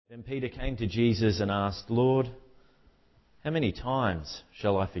Then Peter came to Jesus and asked, "Lord, how many times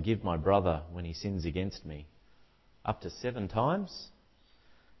shall I forgive my brother when he sins against me? Up to 7 times?"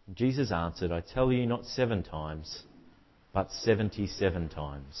 And Jesus answered, "I tell you, not 7 times, but 77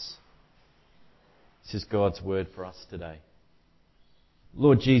 times." This is God's word for us today.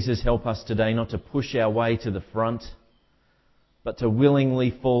 Lord Jesus, help us today not to push our way to the front, but to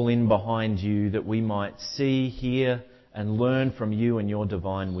willingly fall in behind you, that we might see, hear, and learn from you and your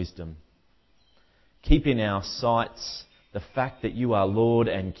divine wisdom. Keep in our sights the fact that you are Lord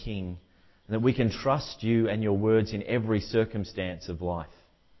and King, and that we can trust you and your words in every circumstance of life.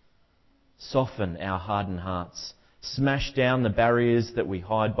 Soften our hardened hearts. Smash down the barriers that we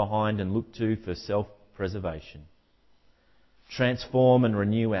hide behind and look to for self-preservation. Transform and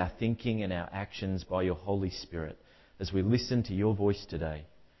renew our thinking and our actions by your Holy Spirit as we listen to your voice today,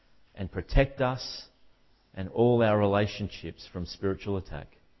 and protect us and all our relationships from spiritual attack.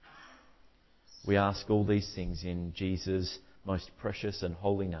 We ask all these things in Jesus' most precious and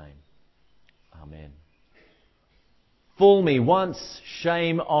holy name. Amen. Fool me once,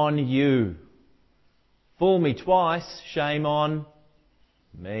 shame on you. Fool me twice, shame on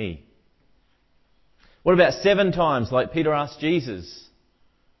me. What about 7 times, like Peter asked Jesus?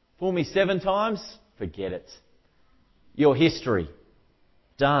 Fool me 7 times? Forget it. Your history.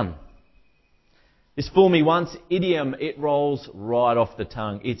 Done. This fool me once idiom, it rolls right off the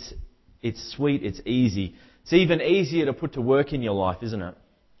tongue. It's sweet, it's easy. It's even easier to put to work in your life, isn't it?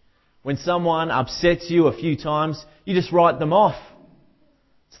 When someone upsets you a few times, you just write them off.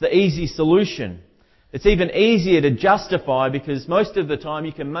 It's the easy solution. It's even easier to justify, because most of the time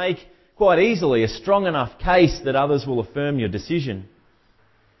you can make quite easily a strong enough case that others will affirm your decision.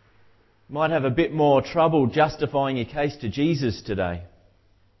 You might have a bit more trouble justifying your case to Jesus today.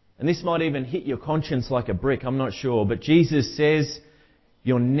 And this might even hit your conscience like a brick, I'm not sure. But Jesus says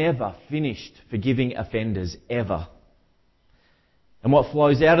you're never finished forgiving offenders, ever. And what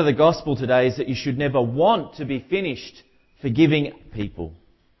flows out of the gospel today is that you should never want to be finished forgiving people.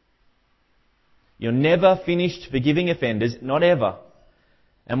 You're never finished forgiving offenders, not ever.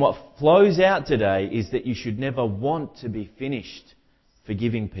 And what flows out today is that you should never want to be finished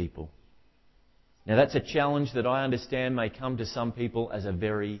forgiving people. Now that's a challenge that I understand may come to some people as a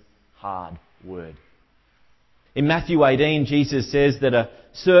very hard word. In Matthew 18, Jesus says that a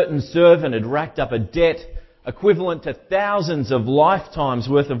certain servant had racked up a debt equivalent to thousands of lifetimes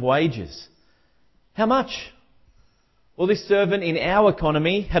worth of wages. How much? Well, this servant in our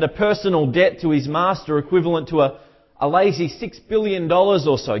economy had a personal debt to his master equivalent to a lazy $6 billion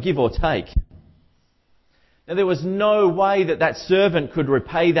or so, give or take. Now, there was no way that servant could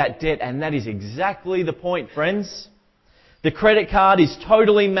repay that debt, and that is exactly the point, friends. The credit card is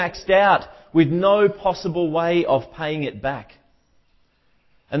totally maxed out with no possible way of paying it back.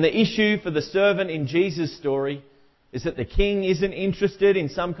 And the issue for the servant in Jesus' story is that the king isn't interested in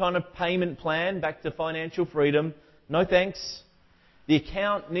some kind of payment plan back to financial freedom. No thanks. The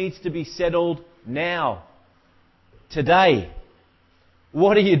account needs to be settled now. Today.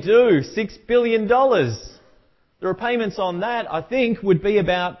 What do you do? $6 billion. The repayments on that, I think, would be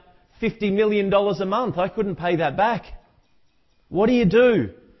about $50 million a month. I couldn't pay that back. What do you do?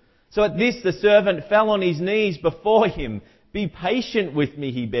 So at this, the servant fell on his knees before him. "Be patient with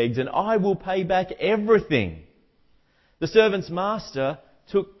me," he begs, "and I will pay back everything." The servant's master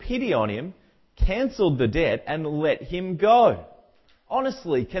took pity on him, cancelled the debt, and let him go.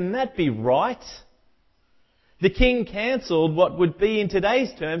 Honestly, can that be right? The king cancelled what would be, in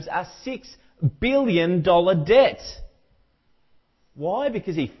today's terms, a $6 billion debt. Why?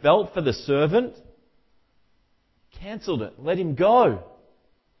 Because he felt for the servant? Cancelled it. Let him go.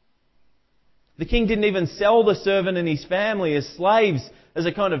 The king didn't even sell the servant and his family as slaves as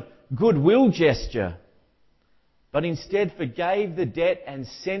a kind of goodwill gesture, but instead forgave the debt and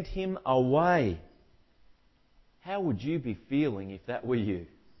sent him away. How would you be feeling if that were you?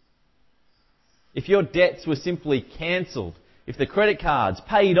 If your debts were simply cancelled, if the credit cards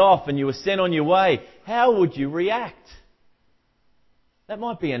paid off and you were sent on your way, how would you react? That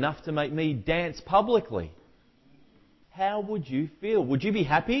might be enough to make me dance publicly. How would you feel? Would you be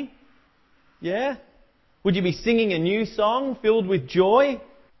happy? Yeah? Would you be singing a new song filled with joy?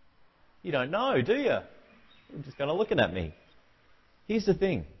 You don't know, do you? You're just kind of looking at me. Here's the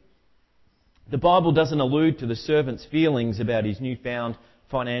thing. The Bible doesn't allude to the servant's feelings about his newfound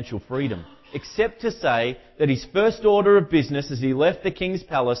financial freedom, except to say that his first order of business as he left the king's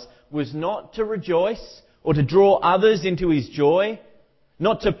palace was not to rejoice or to draw others into his joy,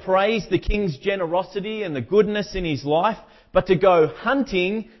 not to praise the king's generosity and the goodness in his life, but to go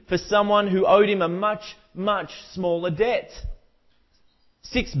hunting for someone who owed him a much, much smaller debt.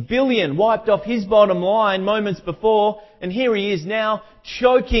 $6 billion wiped off his bottom line moments before, and here he is now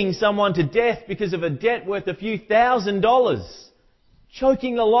choking someone to death because of a debt worth a few $1,000s.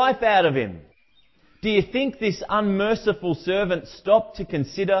 Choking the life out of him. Do you think this unmerciful servant stopped to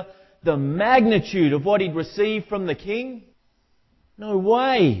consider the magnitude of what he'd received from the king? No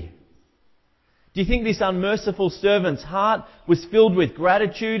way. Do you think this unmerciful servant's heart was filled with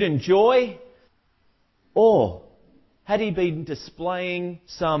gratitude and joy? Or had he been displaying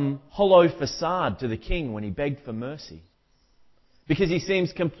some hollow facade to the king when he begged for mercy? Because he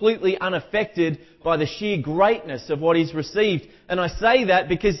seems completely unaffected by the sheer greatness of what he's received. And I say that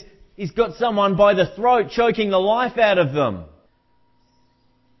because he's got someone by the throat choking the life out of them.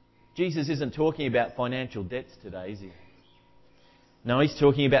 Jesus isn't talking about financial debts today, is he? No, he's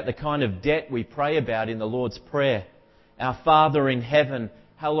talking about the kind of debt we pray about in the Lord's Prayer. Our Father in heaven,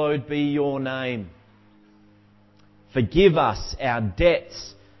 hallowed be your name. Forgive us our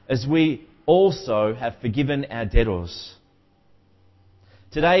debts as we also have forgiven our debtors.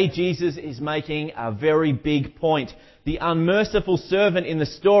 Today, Jesus is making a very big point. The unmerciful servant in the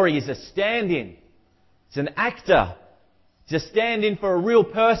story is a stand-in. It's an actor. He's a stand-in for a real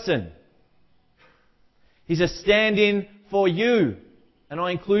person. He's a stand-in for you. And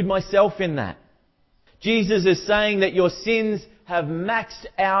I include myself in that. Jesus is saying that your sins have maxed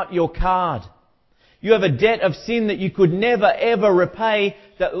out your card. You have a debt of sin that you could never ever repay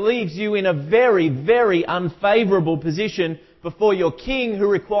that leaves you in a very, very unfavourable position before your King who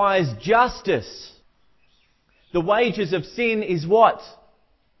requires justice. The wages of sin is what?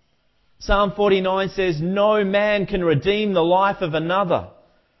 Psalm 49 says, no man can redeem the life of another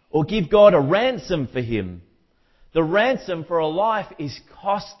or give God a ransom for him. The ransom for a life is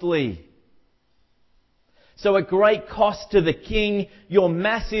costly. So at great cost to the King, your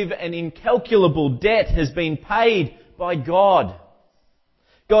massive and incalculable debt has been paid by God.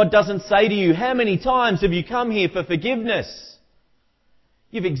 God doesn't say to you, how many times have you come here for forgiveness?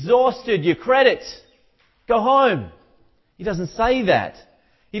 You've exhausted your credit. Go home. He doesn't say that.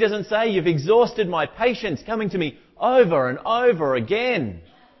 He doesn't say, you've exhausted my patience coming to me over and over again.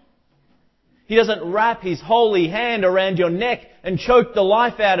 He doesn't wrap his holy hand around your neck and choke the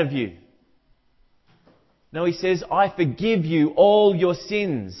life out of you. No, he says, I forgive you all your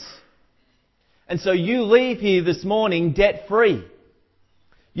sins. And so you leave here this morning debt-free.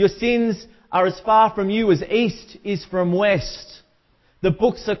 Your sins are as far from you as east is from west. The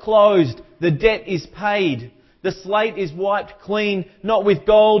books are closed. The debt is paid. The slate is wiped clean, not with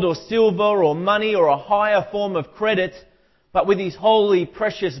gold or silver or money or a higher form of credit, but with his holy,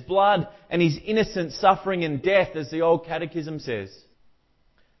 precious blood and his innocent suffering and death, as the old catechism says.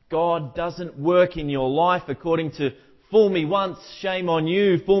 God doesn't work in your life according to fool me once, shame on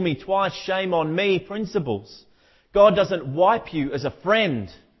you, fool me twice, shame on me principles. God doesn't wipe you as a friend.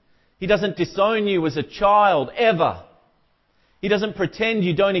 He doesn't disown you as a child, ever. He doesn't pretend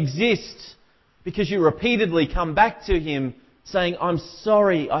you don't exist because you repeatedly come back to him saying, I'm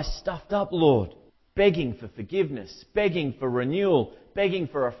sorry, I stuffed up, Lord. Begging for forgiveness, begging for renewal, begging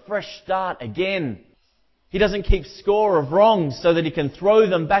for a fresh start again. He doesn't keep score of wrongs so that he can throw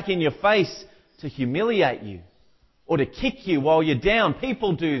them back in your face to humiliate you or to kick you while you're down.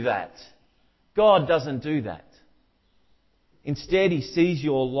 People do that. God doesn't do that. Instead, he sees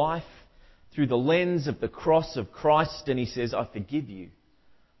your life through the lens of the cross of Christ and he says, I forgive you.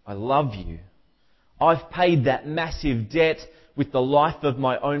 I love you. I've paid that massive debt with the life of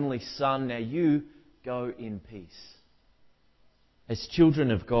my only Son. Now you go in peace. As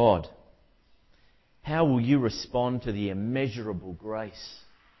children of God, how will you respond to the immeasurable grace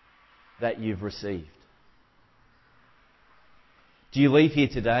that you've received? Do you leave here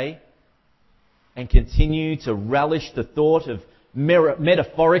today and continue to relish the thought of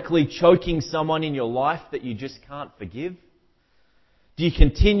metaphorically choking someone in your life that you just can't forgive? Do you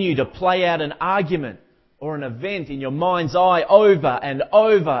continue to play out an argument or an event in your mind's eye over and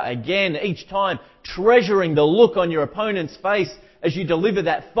over again, each time treasuring the look on your opponent's face as you deliver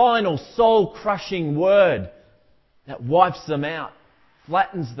that final soul-crushing word that wipes them out,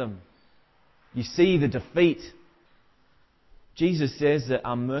 flattens them? You see the defeat. Jesus says that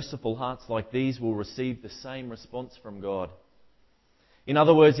unmerciful hearts like these will receive the same response from God. In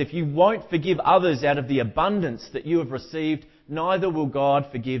other words, if you won't forgive others out of the abundance that you have received, neither will God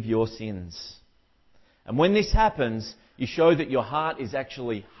forgive your sins. And when this happens, you show that your heart is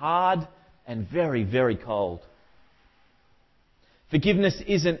actually hard and very, very cold. Forgiveness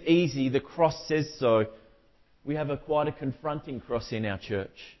isn't easy. The cross says so. We have quite a confronting cross in our church.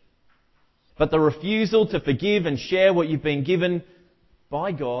 But the refusal to forgive and share what you've been given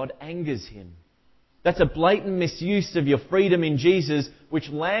by God angers him. That's a blatant misuse of your freedom in Jesus, which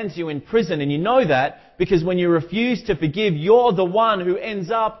lands you in prison. And you know that because when you refuse to forgive, you're the one who ends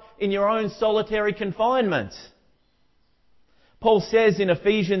up in your own solitary confinement. Paul says in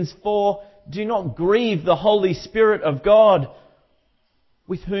Ephesians 4, "Do not grieve the Holy Spirit of God,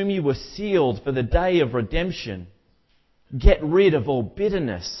 with whom you were sealed for the day of redemption. Get rid of all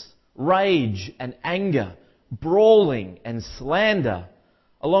bitterness, rage and anger, brawling and slander,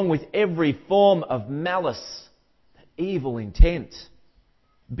 along with every form of malice, that evil intent.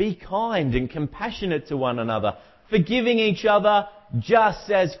 Be kind and compassionate to one another, forgiving each other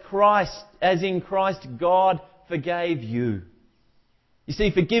just as in Christ God forgave you." You see,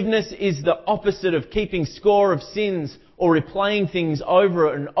 forgiveness is the opposite of keeping score of sins or replaying things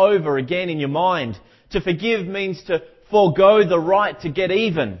over and over again in your mind. To forgive means to forego the right to get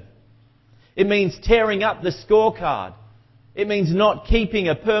even. It means tearing up the scorecard. It means not keeping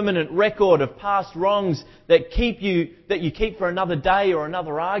a permanent record of past wrongs that you keep for another day or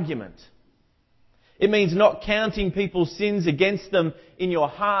another argument. It means not counting people's sins against them in your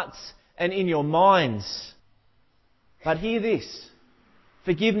hearts and in your minds. But hear this.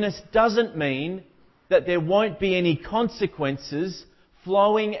 Forgiveness doesn't mean that there won't be any consequences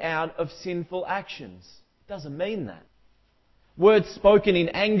flowing out of sinful actions. It doesn't mean that. Words spoken in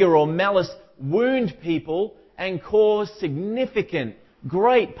anger or malice wound people and cause significant,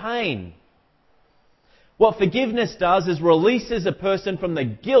 great pain. What forgiveness does is releases a person from the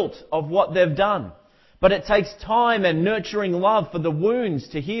guilt of what they've done. But it takes time and nurturing love for the wounds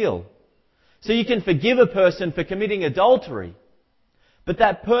to heal. So you can forgive a person for committing adultery, but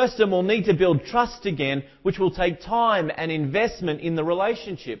that person will need to build trust again, which will take time and investment in the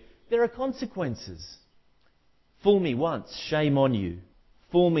relationship. There are consequences. Fool me once, shame on you.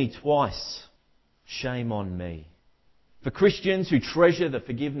 Fool me twice, shame on me. For Christians who treasure the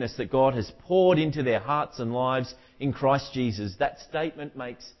forgiveness that God has poured into their hearts and lives in Christ Jesus, that statement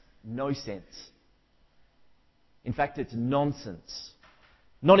makes no sense. In fact, it's nonsense.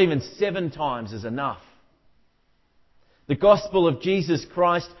 Not even 7 times is enough. The gospel of Jesus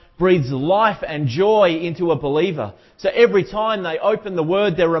Christ breathes life and joy into a believer. So every time they open the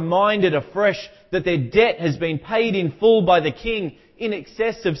Word, they're reminded afresh that their debt has been paid in full by the King, in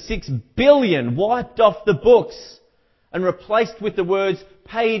excess of 6 billion, wiped off the books and replaced with the words,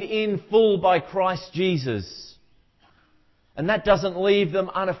 paid in full by Christ Jesus. And that doesn't leave them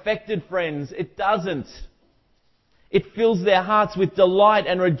unaffected, friends. It doesn't. It fills their hearts with delight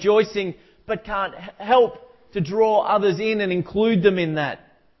and rejoicing, but can't help to draw others in and include them in that.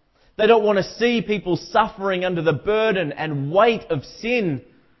 They don't want to see people suffering under the burden and weight of sin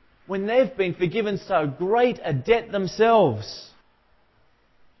when they've been forgiven so great a debt themselves.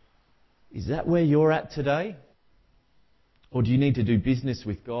 Is that where you're at today? Or do you need to do business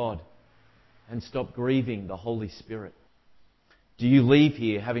with God and stop grieving the Holy Spirit? Do you leave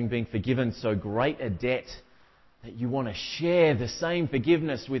here having been forgiven so great a debt that you want to share the same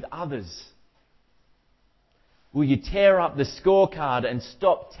forgiveness with others? Will you tear up the scorecard and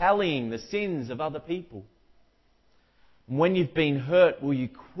stop tallying the sins of other people? And when you've been hurt, will you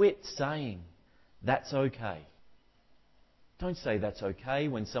quit saying, that's okay? Don't say that's okay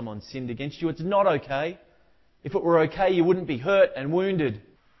when someone sinned against you. It's not okay. If it were okay, you wouldn't be hurt and wounded.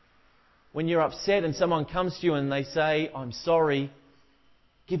 When you're upset and someone comes to you and they say, I'm sorry,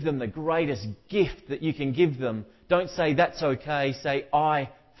 give them the greatest gift that you can give them. Don't say that's okay. Say, I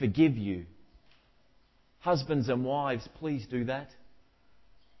forgive you. Husbands and wives, please do that.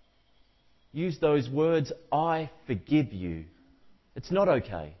 Use those words, I forgive you. It's not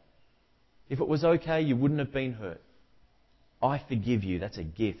okay. If it was okay, you wouldn't have been hurt. I forgive you. That's a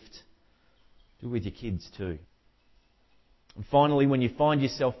gift. Do it with your kids too. And finally, when you find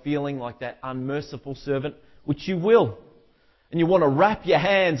yourself feeling like that unmerciful servant, which you will, and you want to wrap your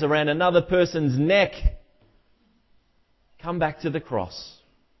hands around another person's neck, come back to the cross.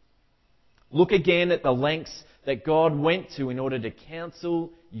 Look again at the lengths that God went to in order to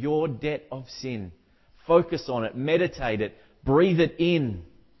cancel your debt of sin. Focus on it, meditate it, breathe it in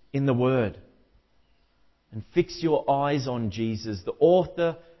the Word. And fix your eyes on Jesus, the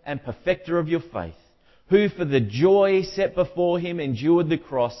author and perfecter of your faith, who for the joy set before Him endured the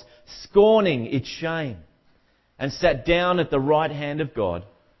cross, scorning its shame, and sat down at the right hand of God.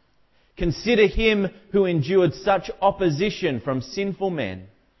 Consider Him who endured such opposition from sinful men,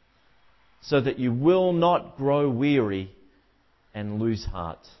 so that you will not grow weary and lose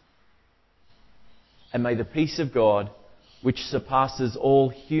heart. And may the peace of God, which surpasses all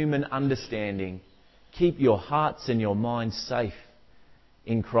human understanding, keep your hearts and your minds safe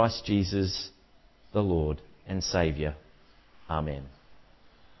in Christ Jesus, the Lord and Saviour. Amen.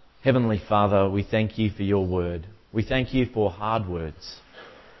 Heavenly Father, we thank you for your word. We thank you for hard words.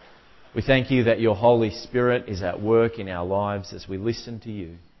 We thank you that your Holy Spirit is at work in our lives as we listen to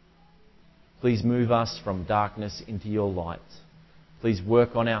you. Please move us from darkness into your light. Please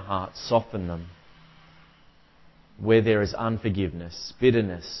work on our hearts, soften them. Where there is unforgiveness,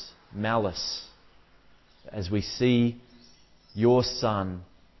 bitterness, malice, as we see your Son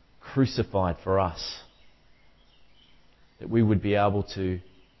crucified for us, that we would be able to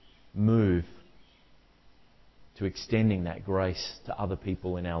move to extending that grace to other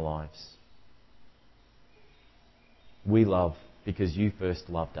people in our lives. We love because you first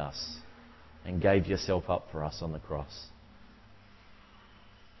loved us and gave yourself up for us on the cross.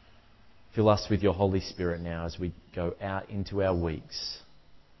 Fill us with your Holy Spirit now as we go out into our weeks,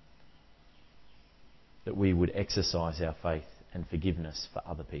 that we would exercise our faith and forgiveness for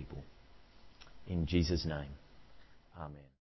other people. In Jesus' name, amen.